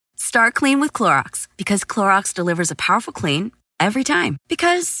Start clean with Clorox, because Clorox delivers a powerful clean every time.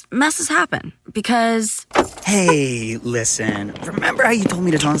 Because messes happen. Because... Hey, listen. Remember how you told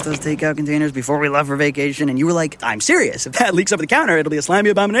me to toss those takeout containers before we left for vacation? And you were like, I'm serious. If that leaks over the counter, it'll be a slimy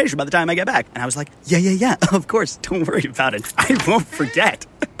abomination by the time I get back. And I was like, yeah, of course. Don't worry about it. I won't forget.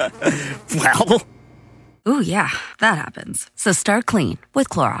 Well... Ooh, yeah, that happens. So start clean with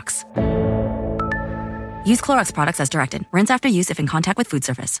Clorox. Use Clorox products as directed. Rinse after use if in contact with food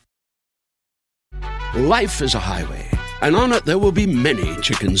surface. Life is a highway, and on it there will be many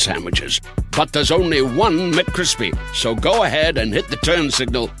chicken sandwiches. But there's only one McCrispy. So go ahead and hit the turn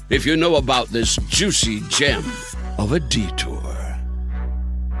signal if you know about this juicy gem of a detour.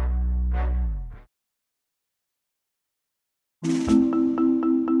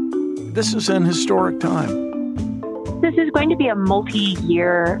 This is an historic time. This is going to be a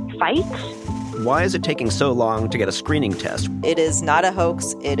multi-year fight. Why is it taking so long to get a screening test? It is not a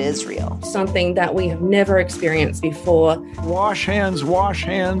hoax. It is real. Something that we have never experienced before. Wash hands, wash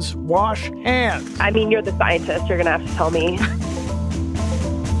hands, wash hands. I mean, you're the scientist. You're going to have to tell me.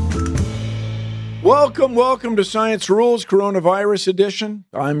 Welcome to Science Rules Coronavirus Edition.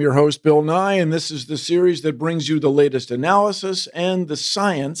 I'm your host, Bill Nye, and this is the series that brings you the latest analysis and the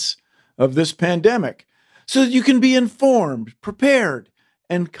science of this pandemic so that you can be informed, prepared,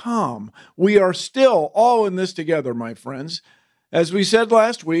 and calm. We are still all in this together, my friends. As we said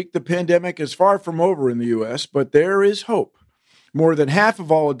last week, the pandemic is far from over in the U.S., but there is hope. More than half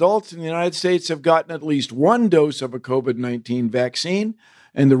of all adults in the United States have gotten at least one dose of a COVID-19 vaccine,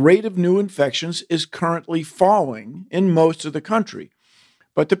 and the rate of new infections is currently falling in most of the country.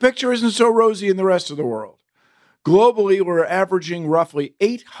 But the picture isn't so rosy in the rest of the world. Globally, we're averaging roughly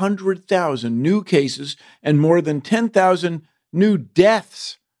 800,000 new cases and more than 10,000 new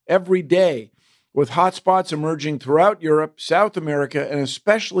deaths every day, with hotspots emerging throughout Europe, South America, and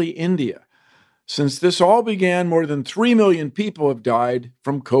especially India. Since this all began, more than 3 million people have died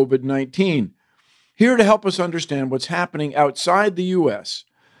from COVID-19. Here to help us understand what's happening outside the U.S.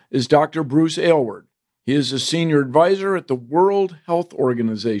 is Dr. Bruce Aylward. He is a senior advisor at the World Health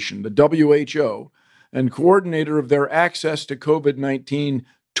Organization, the WHO, and coordinator of their Access to COVID-19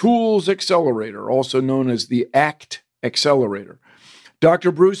 Tools Accelerator, also known as the ACT Accelerator.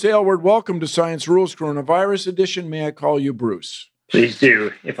 Dr. Bruce Aylward, welcome to Science Rules Coronavirus Edition. May I call you Bruce? Please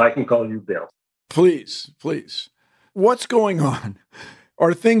do, if I can call you Bill. Please. What's going on?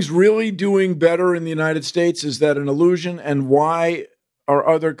 Are things really doing better in the United States? Is that an illusion? And why are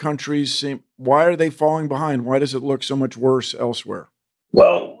other countries, why are they falling behind? Why does it look so much worse elsewhere?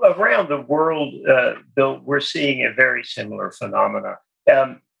 Well, around the world, Bill, we're seeing a very similar phenomena.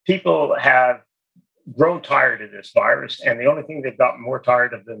 People have grown tired of this virus, and the only thing they've gotten more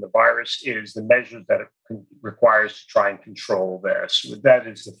tired of than the virus is the measures that it requires to try and control this. That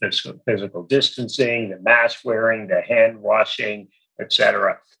is the physical distancing, the mask wearing, the hand washing,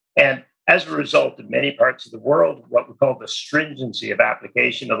 etc. And as a result, in many parts of the world, what we call the stringency of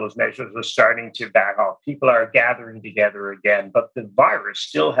application of those measures are starting to back off. People are gathering together again, but the virus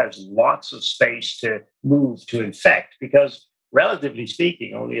still has lots of space to move to infect because, relatively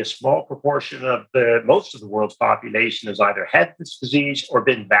speaking, only a small proportion of most of the world's population has either had this disease or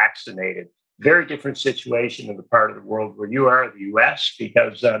been vaccinated. Very different situation in the part of the world where you are, the U.S.,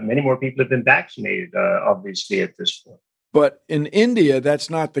 because many more people have been vaccinated, obviously, at this point. But in India, that's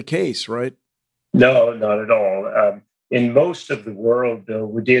not the case, right? No, not at all. In most of the world, though,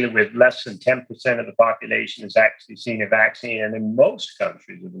 we're dealing with less than 10% of the population has actually seen a vaccine. And in most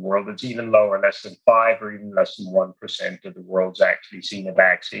countries of the world, it's even lower, less than 5 or even less than 1% of the world's actually seen a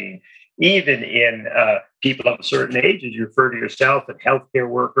vaccine. Even in people of a certain age, as you refer to yourself, and healthcare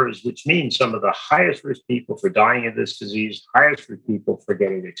workers, which means some of the highest risk people for dying of this disease, highest risk people for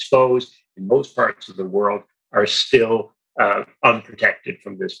getting exposed in most parts of the world are still unprotected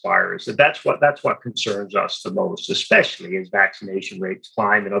from this virus. And that's what concerns us the most, especially as vaccination rates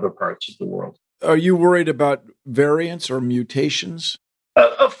climb in other parts of the world. Are you worried about variants or mutations?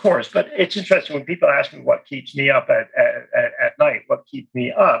 Of course, but it's interesting when people ask me what keeps me up at night. What keeps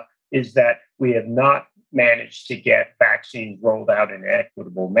me up is that we have not managed to get vaccines rolled out in an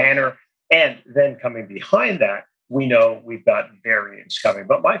equitable manner. And then coming behind that, we know we've got variants coming.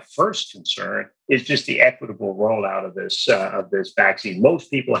 But my first concern is just the equitable rollout of this vaccine. Most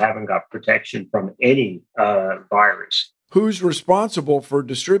people haven't got protection from any virus. Who's responsible for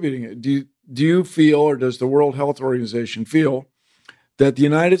distributing it? Do you feel, or does the World Health Organization feel, that the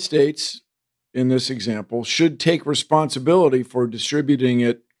United States, in this example, should take responsibility for distributing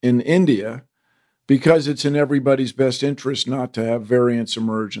it in India because it's in everybody's best interest not to have variants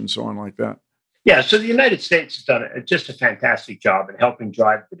emerge and so on like that? Yeah, so the United States has done just a fantastic job in helping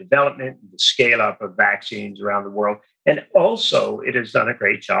drive the development and the scale up of vaccines around the world. And also, it has done a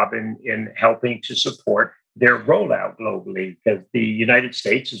great job in helping to support their rollout globally, because the United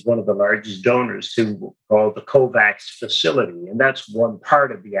States is one of the largest donors to called the COVAX facility. And that's one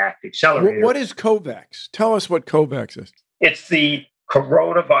part of the ACT Accelerator. What is COVAX? Tell us what COVAX is. It's the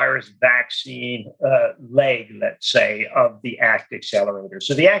coronavirus vaccine leg, let's say, of the ACT Accelerator.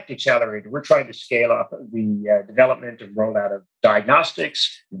 So the ACT Accelerator, we're trying to scale up the development and rollout of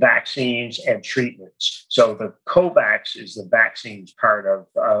diagnostics, vaccines, and treatments. So the COVAX is the vaccines part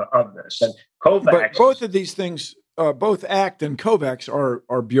of this. And COVAX... But both of these things, both ACT and COVAX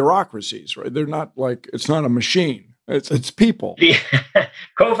are bureaucracies, right? They're not like, it's not a machine. It's people.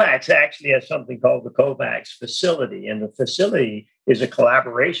 COVAX actually has something called the COVAX facility, and the facility is a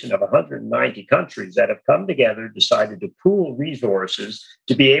collaboration of 190 countries that have come together, decided to pool resources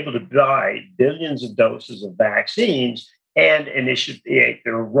to be able to buy billions of doses of vaccines and initiate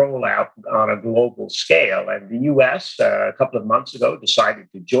their rollout on a global scale. And the U.S., a couple of months ago, decided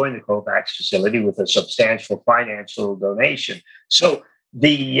to join the COVAX facility with a substantial financial donation. So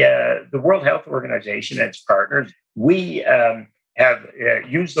the World Health Organization and its partners, we have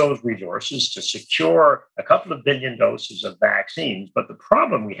used those resources to secure a couple of billion doses of vaccines. But the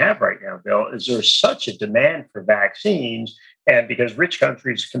problem we have right now, Bill, is there's such a demand for vaccines. And because rich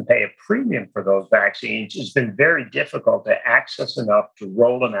countries can pay a premium for those vaccines, it's been very difficult to access enough to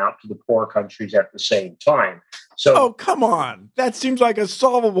roll them out to the poor countries at the same time. So, oh, come on. That seems like a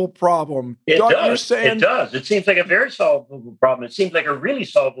solvable problem. It does. It seems like a very solvable problem. It seems like a really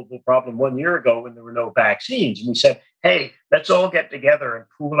solvable problem 1 year ago when there were no vaccines. And we said, hey, let's all get together and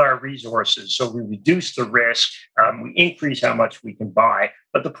pool our resources so we reduce the risk, we increase how much we can buy.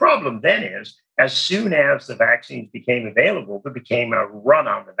 But the problem then is, as soon as the vaccines became available, there became a run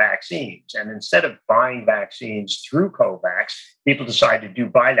on the vaccines. And instead of buying vaccines through COVAX, people decided to do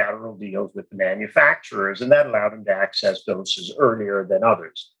bilateral deals with the manufacturers, and that allowed them to access doses earlier than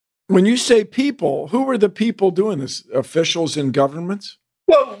others. When you say people, who are the people doing this? Officials in governments?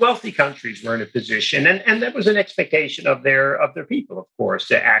 Well, wealthy countries were in a position, and that was an expectation of their people, of course,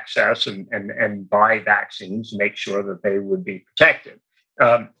 to access and buy vaccines to make sure that they would be protected.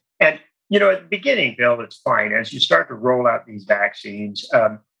 And you know, at the beginning, Bill, it's fine. As you start to roll out these vaccines,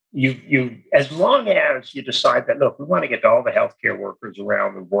 you as long as you decide that, look, we want to get to all the healthcare workers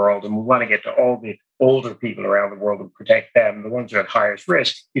around the world, and we want to get to all the older people around the world and protect them, the ones who are at highest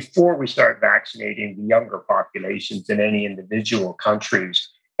risk, before we start vaccinating the younger populations in any individual countries.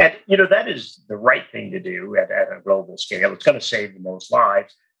 And, you know, that is the right thing to do at a global scale. It's going to save the most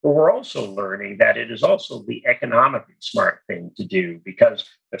lives. But we're also learning that it is also the economically smart thing to do, because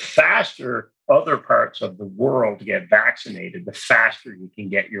the faster other parts of the world get vaccinated, the faster you can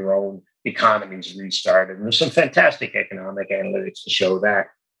get your own economies restarted. And there's some fantastic economic analytics to show that.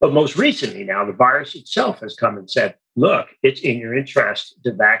 But most recently now, the virus itself has come and said, look, it's in your interest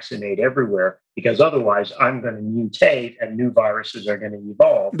to vaccinate everywhere, because otherwise I'm going to mutate and new viruses are going to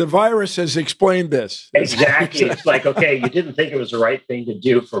evolve. The virus has explained this. Exactly. It's like, okay, you didn't think it was the right thing to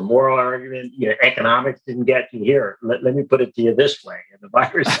do for moral argument. You know, economics didn't get you here. Let me put it to you this way. And the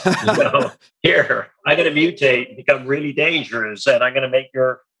virus says, here, I'm going to mutate and become really dangerous, and I'm going to make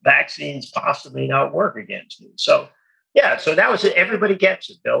your vaccines possibly not work against me. So, yeah, so that was it. Everybody gets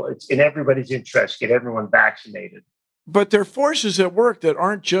it, Bill. It's in everybody's interest to get everyone vaccinated. But there are forces at work that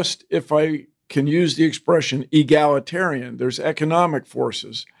aren't just, if I can use the expression, egalitarian. There's economic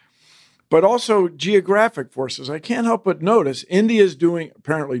forces, but also geographic forces. I can't help but notice India is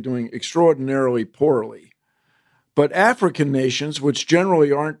apparently doing extraordinarily poorly. But African nations, which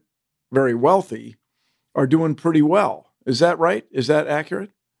generally aren't very wealthy, are doing pretty well. Is that right? Is that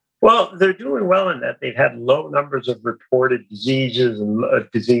accurate? Well, they're doing well in that they've had low numbers of reported disease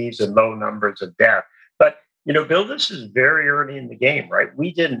and low numbers of death. But, you know, Bill, this is very early in the game, right?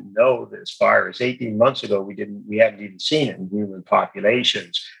 We didn't know this virus 18 months ago. We hadn't even seen it in human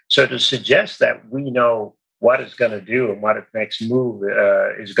populations. So to suggest that we know what it's going to do and what its next move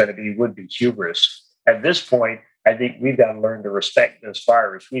is going to be would be hubris. At this point, I think we've got to learn to respect this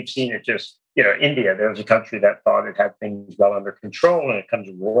virus. We've seen it just, you know, India, there was a country that thought it had things well under control, and it comes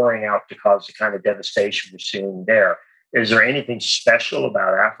roaring out to cause the kind of devastation we're seeing there. Is there anything special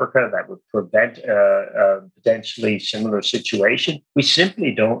about Africa that would prevent a potentially similar situation? We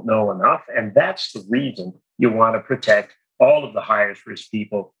simply don't know enough. And that's the reason you want to protect all of the highest risk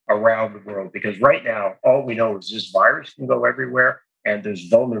people around the world. Because right now, all we know is this virus can go everywhere, and there's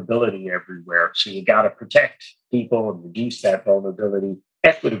vulnerability everywhere. So you got to protect people and reduce that vulnerability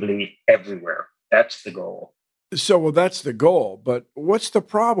equitably everywhere. That's the goal. So, well, that's the goal. But what's the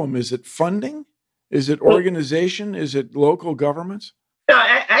problem? Is it funding? Is it organization? Is it local governments? No,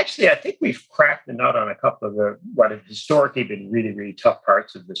 actually, I think we've cracked the nut on a couple of what have historically been really, really tough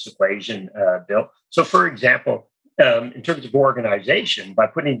parts of this equation, Bill. So, for example, in terms of organization, by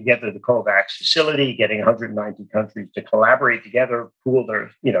putting together the COVAX facility, getting 190 countries to collaborate together, pool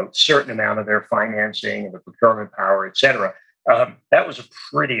their, certain amount of their financing and the procurement power, et cetera, that was a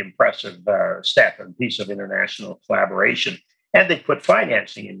pretty impressive step and piece of international collaboration. And they put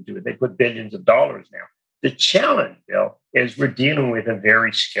financing into it. They put billions of dollars now. The challenge, Bill, is we're dealing with a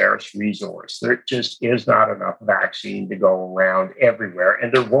very scarce resource. There just is not enough vaccine to go around everywhere,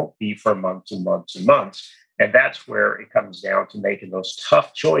 and there won't be for months and months and months. And that's where it comes down to making those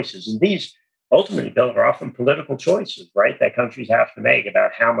tough choices. And these, ultimately, Bill, are often political choices, right, that countries have to make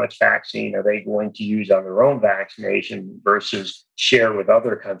about how much vaccine are they going to use on their own vaccination versus share with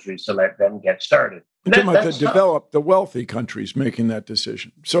other countries to let them get started. You're talking about the wealthy countries making that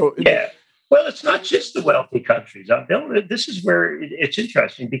decision. So yeah. Well, it's not just the wealthy countries. Bill, this is where it's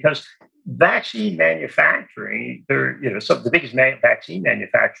interesting because vaccine manufacturing, some of the biggest vaccine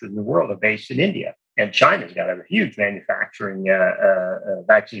manufacturers in the world are based in India. And China's got a huge vaccine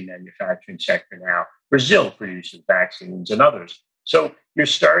manufacturing sector now. Brazil produces vaccines and others. So you're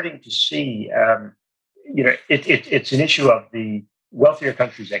starting to see, it's an issue of the wealthier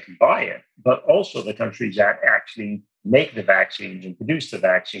countries that can buy it, but also the countries that actually make the vaccines and produce the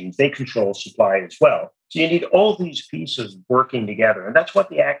vaccines. They control supply as well. So you need all these pieces working together. And that's what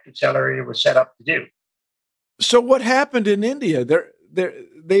the ACT Accelerator was set up to do. So what happened in India?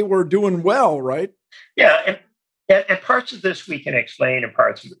 They were doing well, right? Yeah. And parts of this we can explain and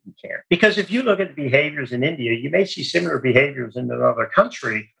parts of it we can't. Because if you look at the behaviors in India, you may see similar behaviors in another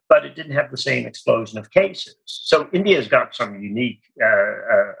country, but it didn't have the same explosion of cases. So India's got some unique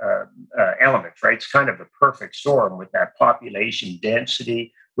elements, right? It's kind of a perfect storm with that population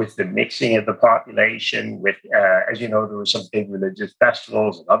density, with the mixing of the population, with, as you know, there were some big religious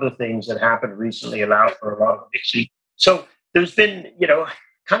festivals and other things that happened recently allowed for a lot of mixing. So there's been,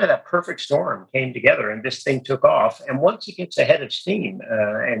 kind of that perfect storm came together and this thing took off. And once it gets ahead of steam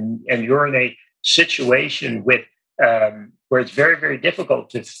and you're in a situation with where it's very, very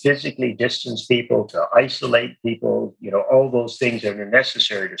difficult to physically distance people, to isolate people, all those things that are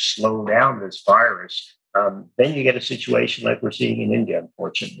necessary to slow down this virus, then you get a situation like we're seeing in India,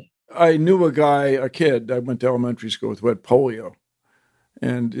 unfortunately. I knew a kid I went to elementary school with who had polio.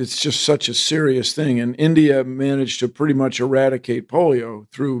 And it's just such a serious thing. And India managed to pretty much eradicate polio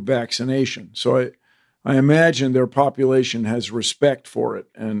through vaccination. So I imagine their population has respect for it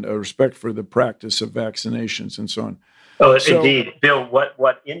and a respect for the practice of vaccinations and so on. Oh, indeed. Bill,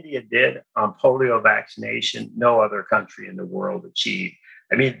 what India did on polio vaccination, no other country in the world achieved.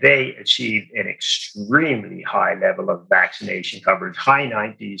 I mean, they achieved an extremely high level of vaccination coverage, high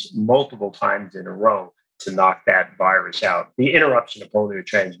 90s, multiple times in a row, to knock that virus out. The interruption of polio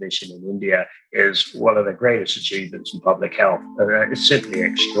transmission in India is one of the greatest achievements in public health. It's simply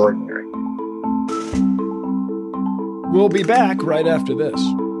extraordinary. We'll be back right after this.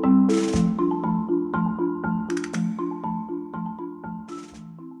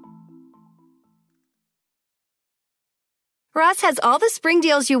 Ross has all the spring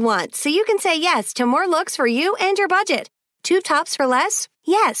deals you want, so you can say yes to more looks for you and your budget. Tube tops for less?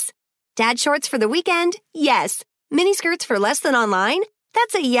 Yes. Dad shorts for the weekend? Yes. Mini skirts for less than online?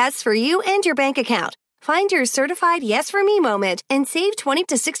 That's a yes for you and your bank account. Find your certified yes for me moment and save 20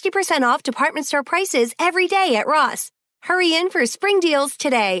 to 60% off department store prices every day at Ross. Hurry in for spring deals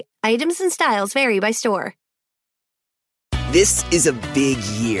today. Items and styles vary by store. This is a big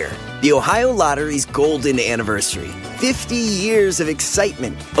year. The Ohio Lottery's golden anniversary. 50 years of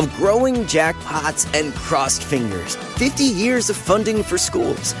excitement, of growing jackpots and crossed fingers. 50 years of funding for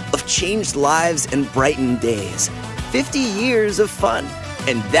schools, of changed lives and brightened days. 50 years of fun,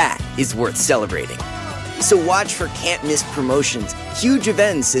 and that is worth celebrating. So watch for can't-miss promotions, huge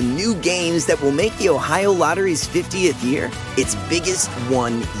events, and new games that will make the Ohio Lottery's 50th year its biggest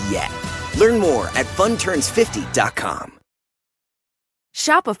one yet. Learn more at funturns50.com.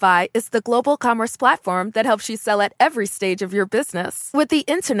 Shopify is the global commerce platform that helps you sell at every stage of your business. With the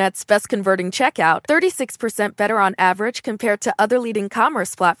internet's best converting checkout, 36% better on average compared to other leading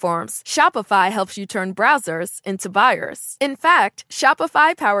commerce platforms, Shopify helps you turn browsers into buyers. In fact,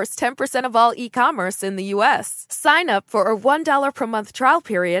 Shopify powers 10% of all e-commerce in the U.S. Sign up for a $1 per month trial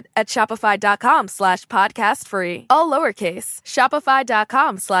period at shopify.com/podcastfree. All lowercase,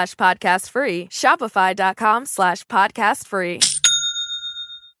 shopify.com/podcastfree, shopify.com/podcastfree.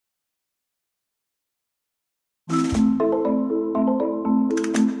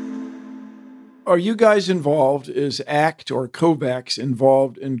 are you guys involved? Is ACT or COVAX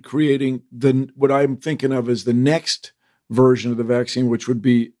involved in creating what I'm thinking of as the next version of the vaccine, which would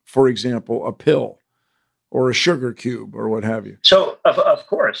be, for example, a pill or a sugar cube or what have you? So, of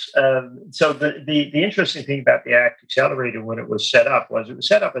course. So the interesting thing about the ACT Accelerator when it was set up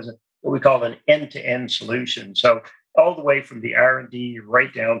as what we call an end-to-end solution. So all the way from the R&D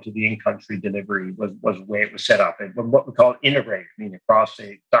right down to the in-country delivery was the way it was set up. And what we call integrated, meaning across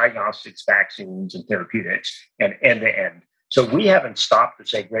the diagnostics, vaccines, and therapeutics, and end-to-end. So we haven't stopped to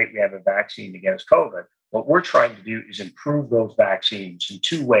say, great, we have a vaccine against COVID. What we're trying to do is improve those vaccines in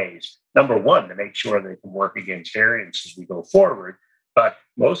two ways. Number one, to make sure they can work against variants as we go forward. But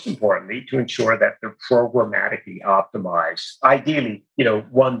most importantly, to ensure that they're programmatically optimized. Ideally,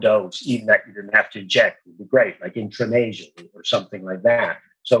 one dose, even that you didn't have to inject, would be great, like intranasally or something like that.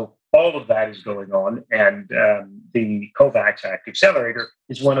 So all of that is going on. And the COVAX ACT Accelerator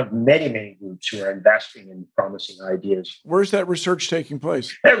is one of many, many groups who are investing in promising ideas. Where's that research taking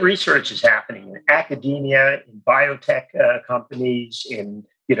place? That research is happening in academia, in biotech companies, in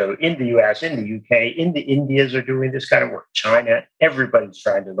the US, in the UK, in the Indias are doing this kind of work. China, everybody's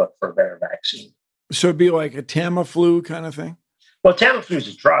trying to look for a better vaccine. So it'd be like a Tamiflu kind of thing? Well, Tamiflu is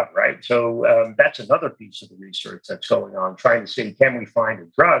a drug, right? So that's another piece of the research that's going on, trying to see, can we find a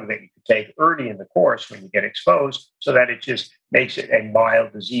drug that you could take early in the course when you get exposed so that it just makes it a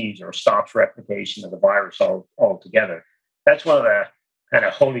mild disease or stops replication of the virus altogether. That's one of the kind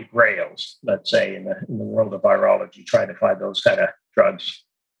of holy grails, let's say, in the world of virology, trying to find those kind of drugs.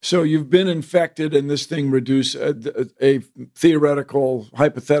 So you've been infected, and this thing a theoretical,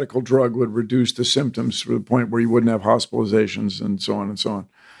 hypothetical drug would reduce the symptoms to the point where you wouldn't have hospitalizations and so on and so on.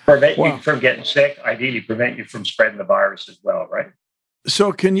 Prevent you from getting sick, ideally prevent you from spreading the virus as well, right?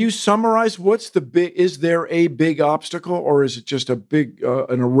 So can you summarize is there a big obstacle, or is it just an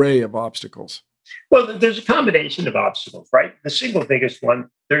array of obstacles? Well, there's a combination of obstacles, right? The single biggest one,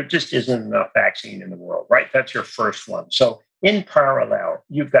 there just isn't enough vaccine in the world, right? That's your first one. So in parallel,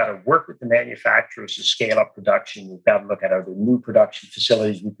 you've got to work with the manufacturers to scale up production. You've got to look at other new production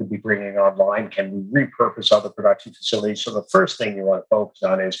facilities we could be bringing online. Can we repurpose other production facilities? So the first thing you want to focus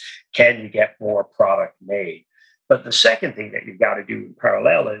on is, can you get more product made? But the second thing that you've got to do in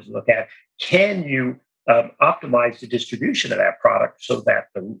parallel is look at, can you optimize the distribution of that product so that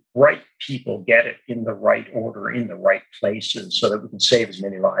the right people get it in the right order, in the right places, so that we can save as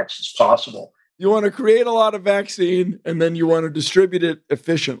many lives as possible. You want to create a lot of vaccine, and then you want to distribute it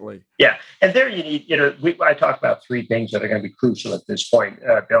efficiently. Yeah. And there you need, I talk about three things that are going to be crucial at this point,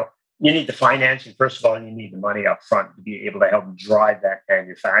 Bill. You need the financing, first of all, and you need the money up front to be able to help drive that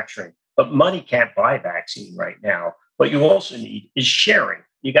manufacturing. But money can't buy vaccine right now. What you also need is sharing.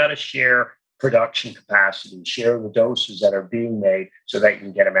 You got to share production capacity, share the doses that are being made so that you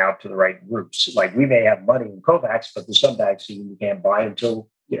can get them out to the right groups. Like, we may have money in COVAX, but there's some vaccine you can't buy until,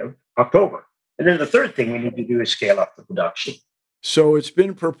 October. And then the third thing we need to do is scale up the production. So it's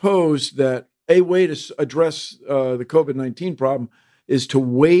been proposed that a way to address the COVID-19 problem is to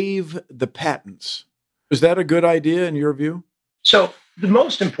waive the patents. Is that a good idea in your view? So the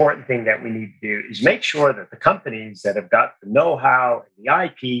most important thing that we need to do is make sure that the companies that have got the know-how and the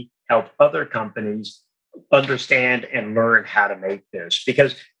IP help other companies understand and learn how to make this.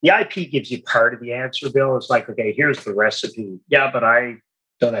 Because the IP gives you part of the answer, Bill. It's like, okay, here's the recipe. Yeah, but I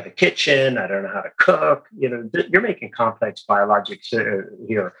don't have a kitchen. I don't know how to cook. You're making complex biologics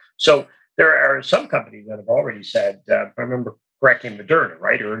here. So there are some companies that have already said, I remember correctly, Moderna,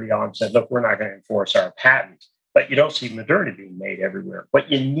 right, early on said, look, we're not going to enforce our patent. But you don't see Moderna being made everywhere. What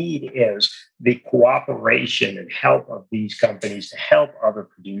you need is the cooperation and help of these companies to help other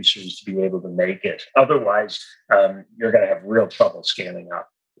producers to be able to make it. Otherwise, you're going to have real trouble scaling up.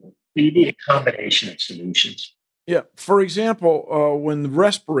 You need a combination of solutions. Yeah. For example, when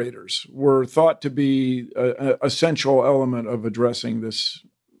respirators were thought to be an essential element of addressing this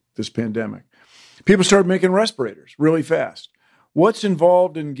pandemic, people started making respirators really fast. What's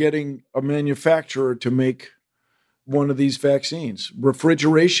involved in getting a manufacturer to make one of these vaccines?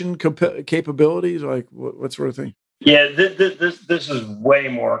 Refrigeration capabilities? Like what sort of thing? Yeah, this is way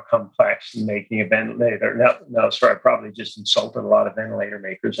more complex than making a ventilator. No, sorry, I probably just insulted a lot of ventilator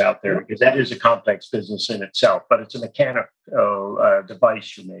makers out there, because that is a complex business in itself, but it's a mechanical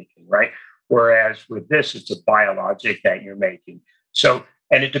device you're making, right? Whereas with this, it's a biologic that you're making. So,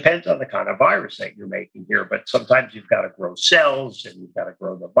 and it depends on the kind of virus that you're making here, but sometimes you've got to grow cells and you've got to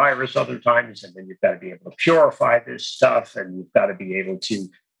grow the virus other times, and then you've got to be able to purify this stuff, and you've got to be able to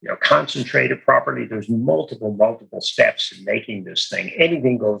concentrate it properly. There's multiple steps in making this thing.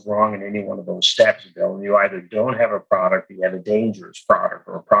 Anything goes wrong in any one of those steps, Bill, and you either don't have a product, or you have a dangerous product,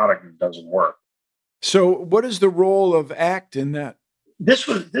 or a product that doesn't work. So what is the role of ACT in that? This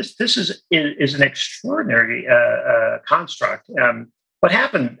is an extraordinary construct. What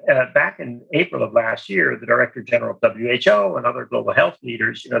happened back in April of last year, the Director General of WHO and other global health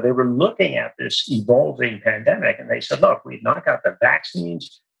leaders, they were looking at this evolving pandemic, and they said, look, we've not got the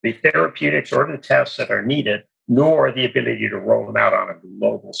vaccines, the therapeutics, or the tests that are needed, nor the ability to roll them out on a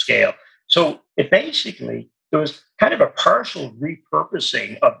global scale. So there was kind of a partial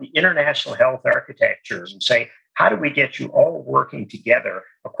repurposing of the international health architecture and say, how do we get you all working together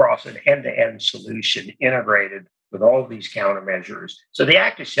across an end-to-end solution integrated with all these countermeasures? So the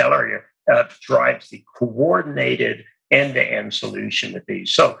ACT Accelerator drives the coordinated end-to-end solution with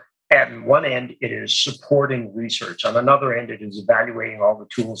these. So at one end, it is supporting research. On another end, it is evaluating all the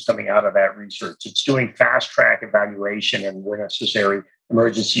tools coming out of that research. It's doing fast-track evaluation and, where necessary,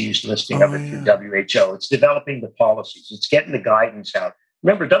 emergency use listing of it through WHO. It's developing the policies. It's getting the guidance out.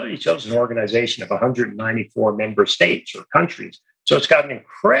 Remember, WHO is an organization of 194 member states or countries. So it's got an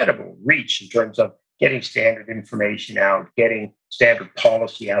incredible reach in terms of getting standard information out, getting standard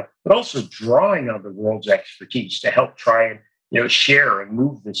policy out, but also drawing on the world's expertise to help try and share and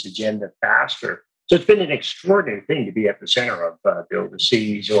move this agenda faster. So it's been an extraordinary thing to be at the center of, Bill, to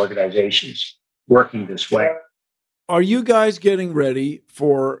see these organizations working this way. Are you guys getting ready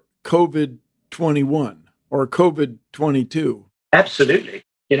for COVID-21 or COVID-22? Absolutely.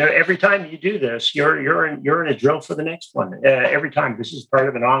 Every time you do this, you're in a drill for the next one. Every time, this is part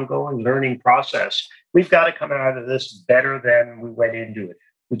of an ongoing learning process. We've got to come out of this better than we went into it.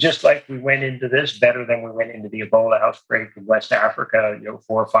 Just like we went into this better than we went into the Ebola outbreak in West Africa, 4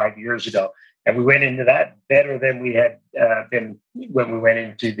 or 5 years ago. And we went into that better than we had been when we went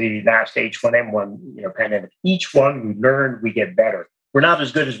into the last H1N1 pandemic. Each one we learn, we get better. We're not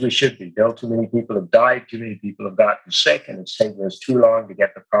as good as we should be, Bill. Too many people have died. Too many people have gotten sick, and it's taken us too long to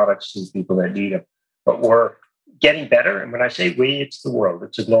get the products to the people that need them. But we're getting better. And when I say we, it's the world.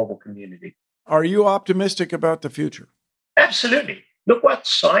 It's a global community. Are you optimistic about the future? Absolutely. Look what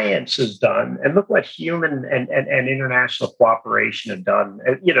science has done, and look what human and international cooperation have done.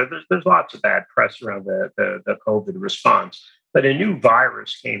 There's lots of bad press around the COVID response, but a new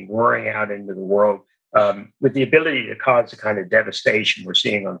virus came roaring out into the world with the ability to cause the kind of devastation we're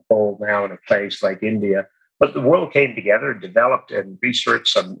seeing unfold now in a place like India. But the world came together, developed and researched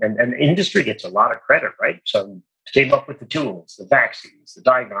some, and industry gets a lot of credit, right? Some came up with the tools, the vaccines, the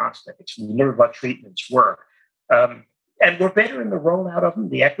diagnostics, we learned what treatments work. And we're better in the rollout of them,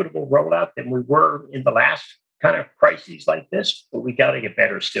 the equitable rollout, than we were in the last kind of crises like this. But we got to get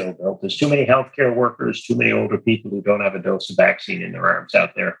better still, Bill. There's too many healthcare workers, too many older people who don't have a dose of vaccine in their arms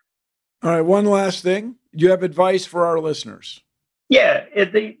out there. All right, one last thing. Do you have advice for our listeners? Yeah,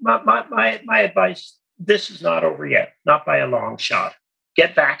 my advice, this is not over yet, not by a long shot.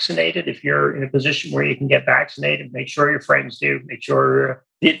 Get vaccinated if you're in a position where you can get vaccinated. Make sure your friends do. Make sure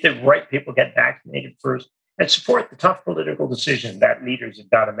the right people get vaccinated first. And support the tough political decision that leaders have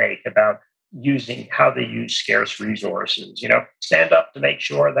got to make about using how they use scarce resources. Stand up to make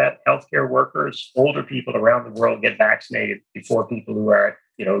sure that healthcare workers, older people around the world get vaccinated before people who are at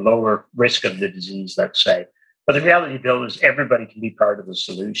lower risk of the disease, let's say. But the reality, Bill, is everybody can be part of the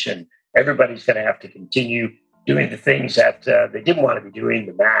solution. Everybody's going to have to continue doing the things that they didn't want to be doing,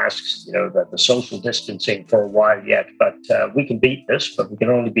 the masks, the social distancing for a while yet. But we can beat this, but we can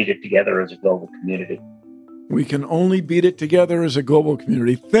only beat it together as a global community. We can only beat it together as a global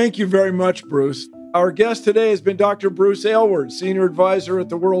community. Thank you very much, Bruce. Our guest today has been Dr. Bruce Aylward, Senior Advisor at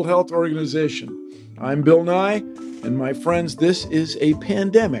the World Health Organization. I'm Bill Nye, and my friends, this is a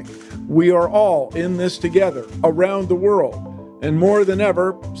pandemic. We are all in this together, around the world. And more than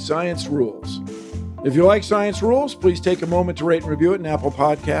ever, science rules. If you like Science Rules, please take a moment to rate and review it in Apple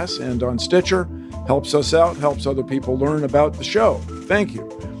Podcasts and on Stitcher. Helps us out, helps other people learn about the show. Thank you.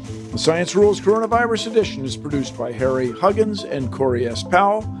 The Science Rules Coronavirus Edition is produced by Harry Huggins and Corey S.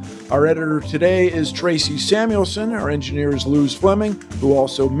 Powell. Our editor today is Tracy Samuelson. Our engineer is Luz Fleming, who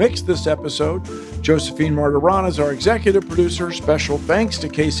also mixed this episode. Josephine Martirana is our executive producer. Special thanks to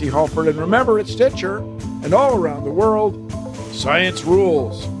Casey Halford. And remember, at Stitcher and all around the world, Science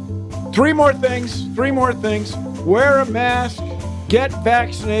Rules. Three more things. Wear a mask, get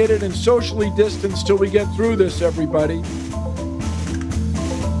vaccinated, and socially distance till we get through this, everybody.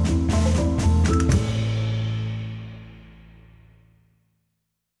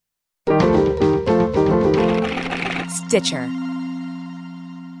 Stitcher.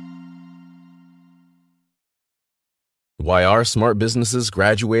 Why are smart businesses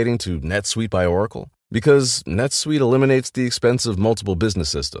graduating to NetSuite by Oracle? Because NetSuite eliminates the expense of multiple business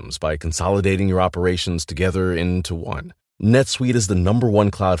systems by consolidating your operations together into one. NetSuite is the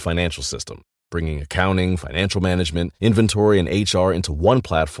 #1 cloud financial system. bringing accounting, financial management, inventory, and HR into one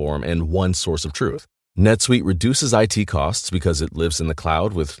platform and one source of truth. NetSuite reduces IT costs because it lives in the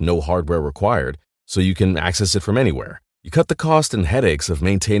cloud with no hardware required, so you can access it from anywhere. You cut the cost and headaches of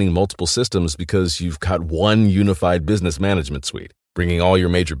maintaining multiple systems because you've got one unified business management suite. Bringing all your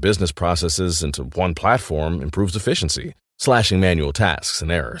major business processes into one platform improves efficiency, slashing manual tasks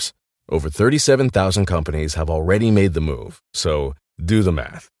and errors. Over 37,000 companies have already made the move, so do the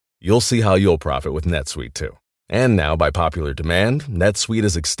math. You'll see how you'll profit with NetSuite too. And now, by popular demand, NetSuite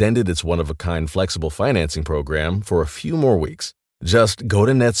has extended its one-of-a-kind flexible financing program for a few more weeks. Just go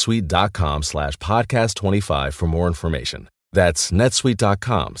to netsuite.com/podcast25 for more information. That's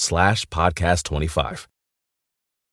netsuite.com/podcast25.